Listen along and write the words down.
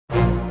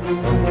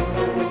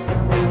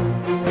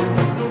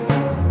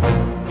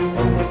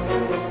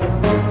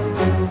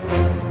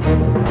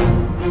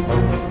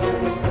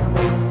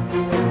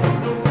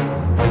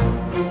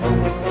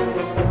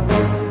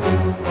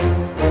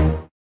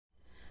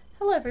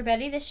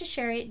Everybody, this is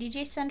Sherry at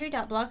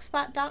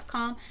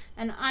djsundry.blogspot.com,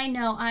 and I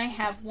know I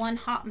have one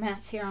hot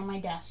mess here on my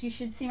desk. You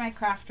should see my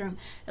craft room.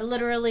 It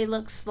literally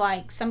looks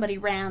like somebody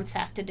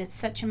ransacked it. It's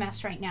such a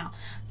mess right now,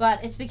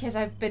 but it's because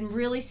I've been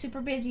really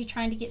super busy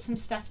trying to get some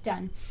stuff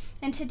done.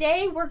 And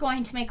today we're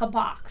going to make a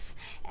box,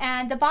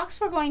 and the box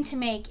we're going to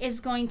make is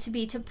going to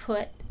be to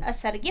put a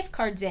set of gift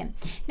cards in.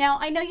 Now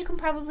I know you can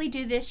probably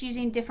do this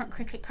using different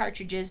Cricut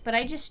cartridges, but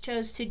I just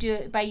chose to do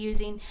it by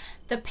using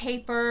the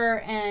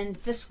paper and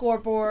the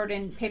scoreboard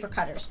and paper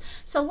cutters.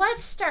 So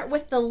let's start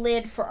with the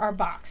lid for our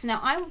box. Now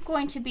I'm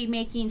going to be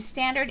making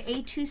standard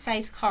A2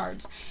 size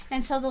cards,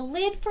 and so the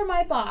lid for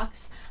my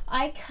box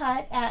I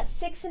cut at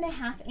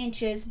 6.5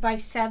 inches by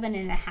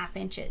 7.5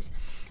 inches.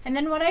 And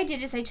then what I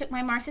did is I took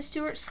my Martha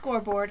Stewart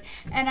scoreboard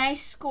and I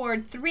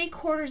scored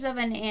 3/4 of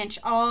an inch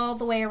all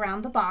the way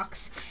around the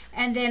box,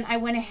 and then I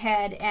went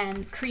ahead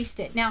and creased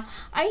it. Now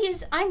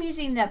I'm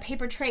using the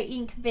Paper Tray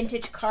Ink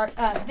Vintage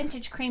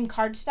Cream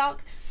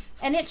cardstock,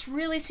 and it's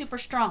really super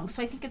strong,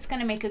 so I think it's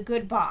going to make a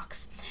good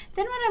box.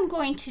 Then what I'm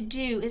going to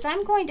do is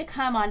I'm going to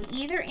come on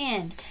either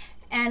end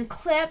and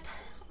clip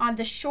on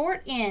the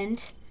short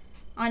end.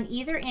 On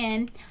either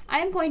end,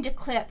 I'm going to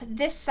clip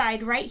this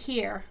side right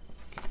here,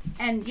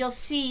 and you'll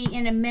see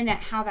in a minute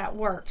how that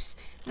works.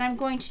 And I'm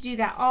going to do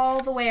that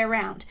all the way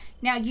around.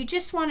 Now you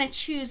just want to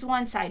choose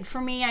one side. For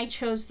me, I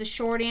chose the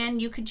short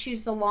end. You could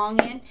choose the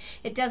long end.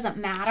 It doesn't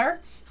matter.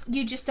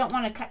 You just don't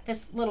want to cut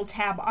this little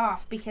tab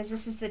off, because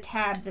this is the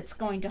tab that's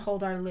going to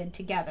hold our lid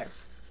together.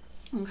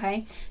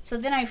 Okay, so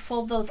then I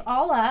fold those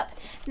all up,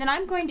 and then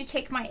I'm going to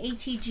take my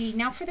ATG.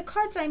 Now for the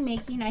cards I'm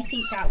making, I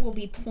think that will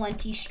be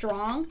plenty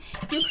strong.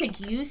 You could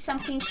use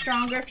something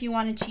stronger if you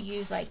wanted to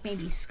use like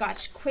maybe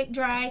Scotch Quick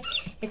Dry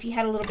if you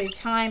had a little bit of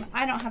time.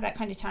 I don't have that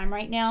kind of time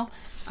right now.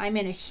 I'm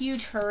in a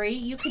huge hurry.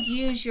 You could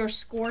use your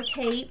score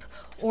tape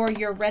or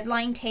your red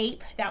line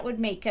tape. That would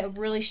make a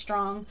really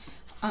strong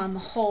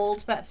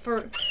hold, but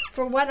for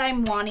what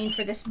I'm wanting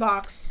for this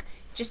box,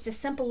 just a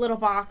simple little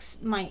box,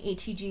 my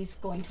ATG is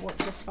going to work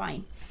just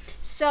fine.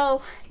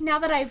 So now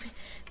that I've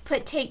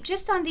put tape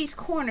just on these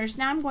corners,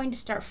 now I'm going to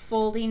start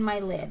folding my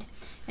lid.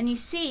 And you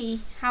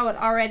see how it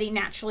already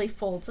naturally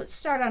folds. Let's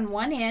start on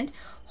one end,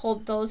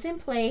 hold those in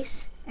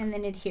place, and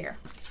then adhere.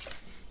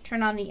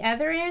 Turn on the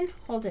other end,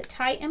 hold it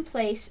tight in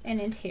place, and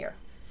adhere.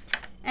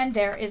 And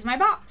there is my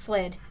box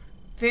lid.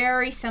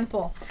 Very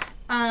simple.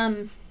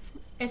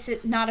 It's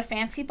not a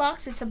fancy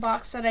box. It's a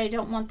box that I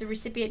don't want the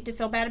recipient to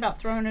feel bad about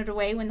throwing it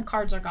away when the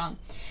cards are gone.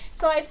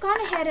 So I've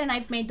gone ahead and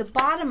I've made the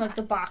bottom of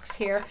the box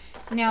here.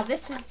 Now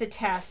this is the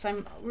test.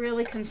 I'm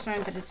really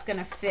concerned that it's going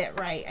to fit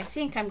right. I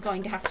think I'm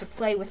going to have to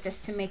play with this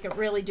to make it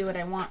really do what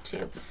I want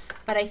to.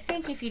 But I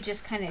think if you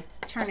just kind of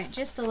turn it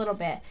just a little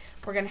bit,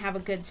 we're going to have a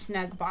good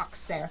snug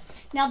box there.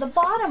 Now the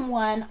bottom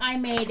one, I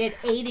made it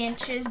 8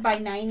 inches by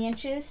 9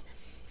 inches.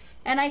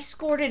 And I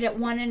scored it at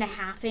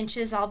 1.5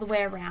 inches all the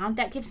way around.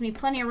 That gives me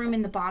plenty of room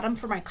in the bottom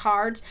for my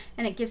cards,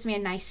 and it gives me a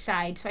nice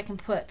side, so I can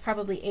put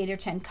probably 8 or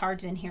 10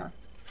 cards in here.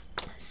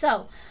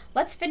 So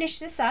let's finish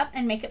this up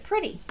and make it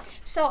pretty.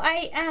 So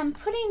I am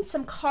putting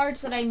some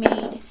cards that I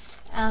made,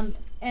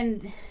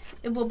 and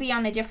it will be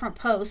on a different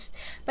post,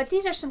 but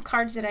these are some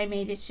cards that I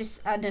made. It's just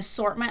an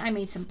assortment. I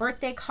made some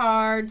birthday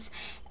cards,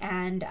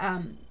 and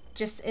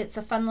just it's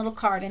a fun little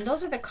card. And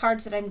those are the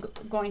cards that I'm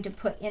going to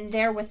put in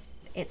there with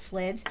its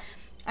lids.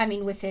 I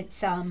mean, with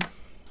its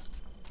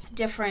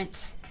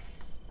different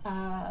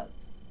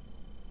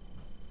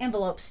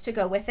envelopes to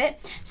go with it.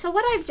 So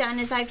what I've done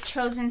is I've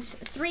chosen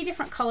 3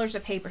 different colors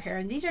of paper here,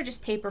 and these are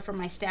just paper from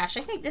my stash.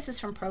 I think this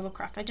is from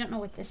Provocraft. I don't know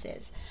what this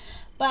is.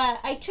 But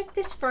I took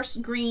this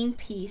first green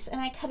piece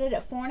and I cut it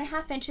at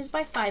 4.5 inches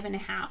by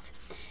 5.5.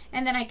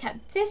 And then I cut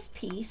this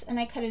piece and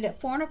I cut it at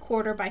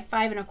 4.25 by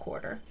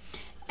 5.25.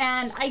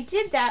 And I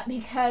did that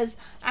because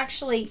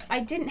actually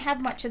I didn't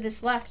have much of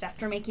this left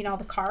after making all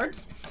the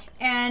cards,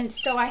 and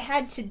so I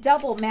had to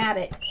double mat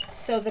it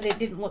so that it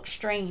didn't look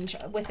strange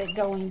with it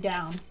going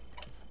down.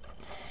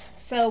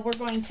 So we're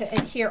going to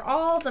adhere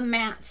all the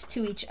mats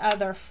to each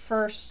other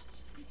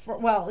first,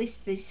 well, at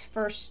least these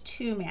first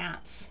 2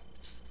 mats.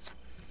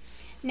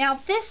 Now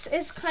this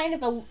is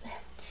kind of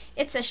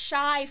it's a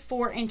shy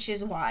 4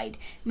 inches wide,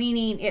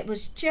 meaning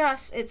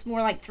it's more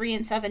like 3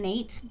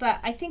 7/8, but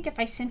I think if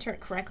I center it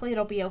correctly,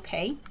 it'll be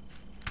okay.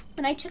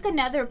 And I took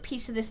another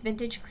piece of this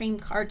vintage cream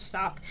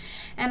cardstock,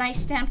 and I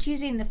stamped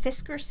using the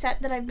Fisker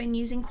set that I've been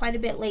using quite a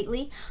bit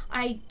lately.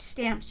 I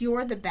stamped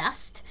You're the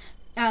Best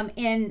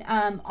in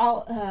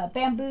all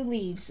bamboo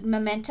leaves,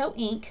 memento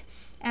ink.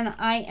 And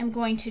I am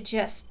going to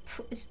just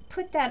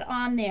put that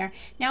on there.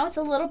 Now it's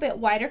a little bit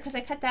wider because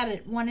I cut that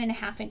at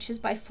 1.5 inches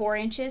by 4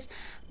 inches,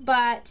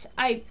 but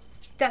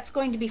that's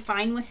going to be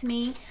fine with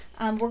me.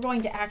 We're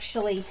going to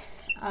actually,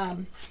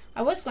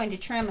 I was going to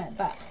trim it,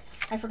 but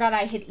I forgot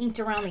I had inked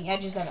around the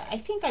edges of it. I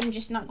think I'm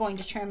just not going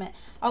to trim it.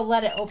 I'll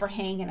let it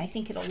overhang, and I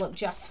think it'll look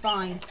just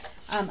fine,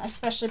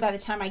 especially by the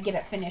time I get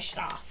it finished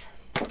off.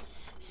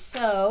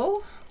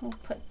 So we'll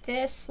put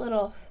this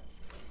little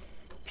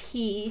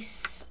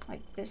piece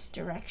like this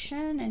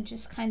direction and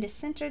just kind of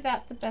center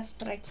that the best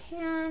that I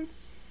can,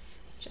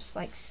 just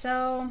like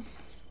so.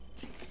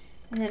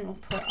 And then we'll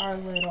put our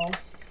little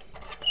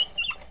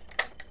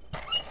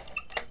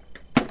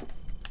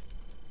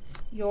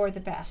 "You're the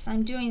best."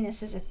 I'm doing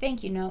this as a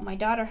thank you note. My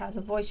daughter has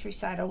a voice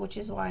recital, which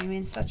is why I'm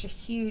in such a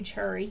huge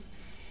hurry.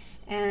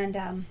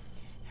 And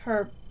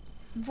her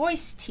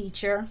voice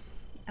teacher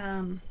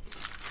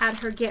had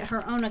her get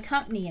her own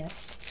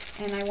accompanist,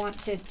 and I want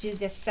to do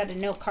this set of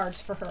note cards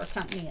for her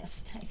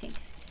accompanist. I think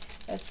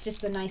that's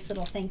just a nice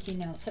little thank you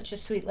note. Such a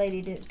sweet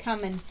lady to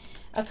come and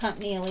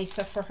accompany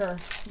Elisa for her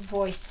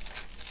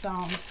voice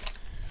songs.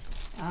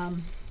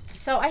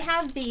 So I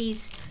have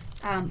these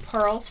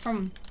pearls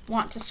from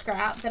Want to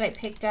Scrap that I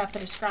picked up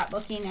at a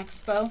scrapbooking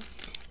expo,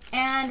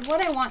 and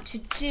what I want to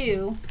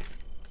do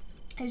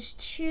is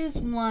choose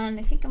one.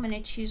 I think I'm going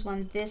to choose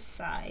one this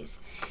size.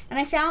 And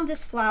I found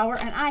this flower,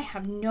 and I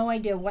have no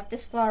idea what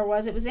this flower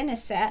was. It was in a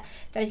set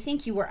that I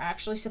think you were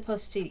actually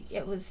supposed to,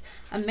 it was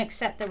a mix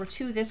set. There were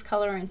 2 this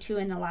color and 2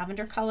 in a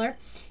lavender color,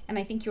 and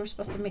I think you were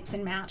supposed to mix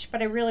and match,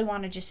 but I really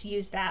want to just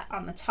use that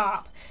on the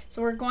top.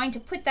 So we're going to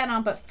put that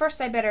on, but first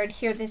I better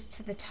adhere this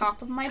to the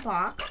top of my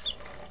box,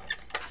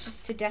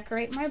 just to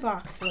decorate my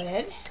box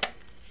lid.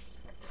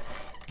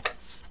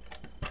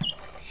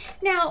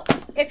 Now,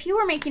 if you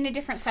were making a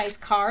different size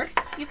card,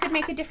 you could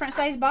make a different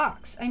size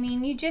box. I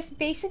mean, you just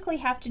basically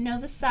have to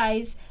know the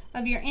size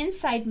of your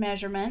inside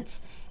measurements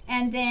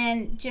and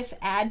then just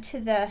add to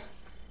the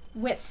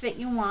width that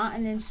you want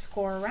and then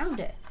score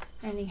around it.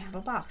 And you have a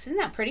box. Isn't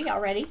that pretty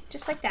already?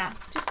 Just like that.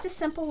 Just a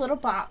simple little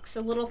box,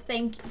 a little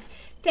thank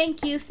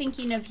you,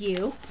 thinking of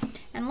you.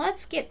 And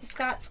let's get the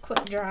Scott's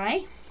Quick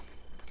Dry.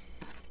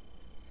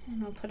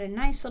 And I'll put a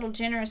nice little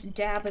generous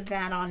dab of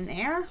that on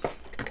there.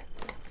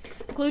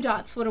 Glue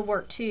dots would have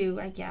worked too,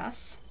 I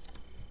guess.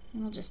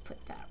 And we'll just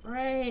put that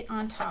right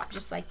on top,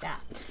 just like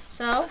that.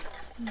 So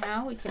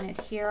now we can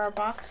adhere our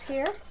box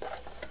here.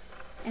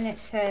 And it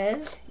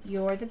says,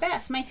 "You're the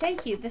best." My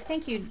thank you, the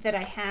thank you that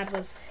I had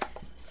was,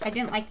 I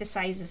didn't like the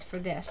sizes for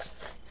this.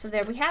 So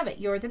there we have it,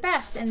 "You're the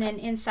best." And then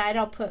inside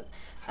I'll put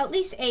at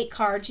least 8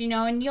 cards, you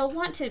know, and you'll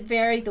want to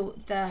vary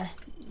the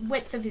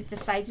width of the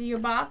sides of your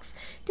box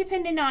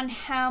depending on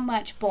how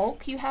much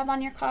bulk you have on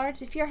your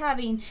cards. If you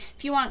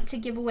want to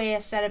give away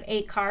a set of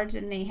 8 cards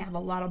and they have a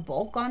lot of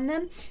bulk on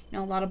them, you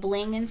know, a lot of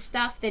bling and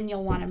stuff, then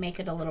you'll want to make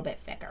it a little bit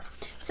thicker.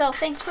 So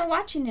thanks for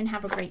watching and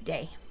have a great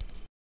day.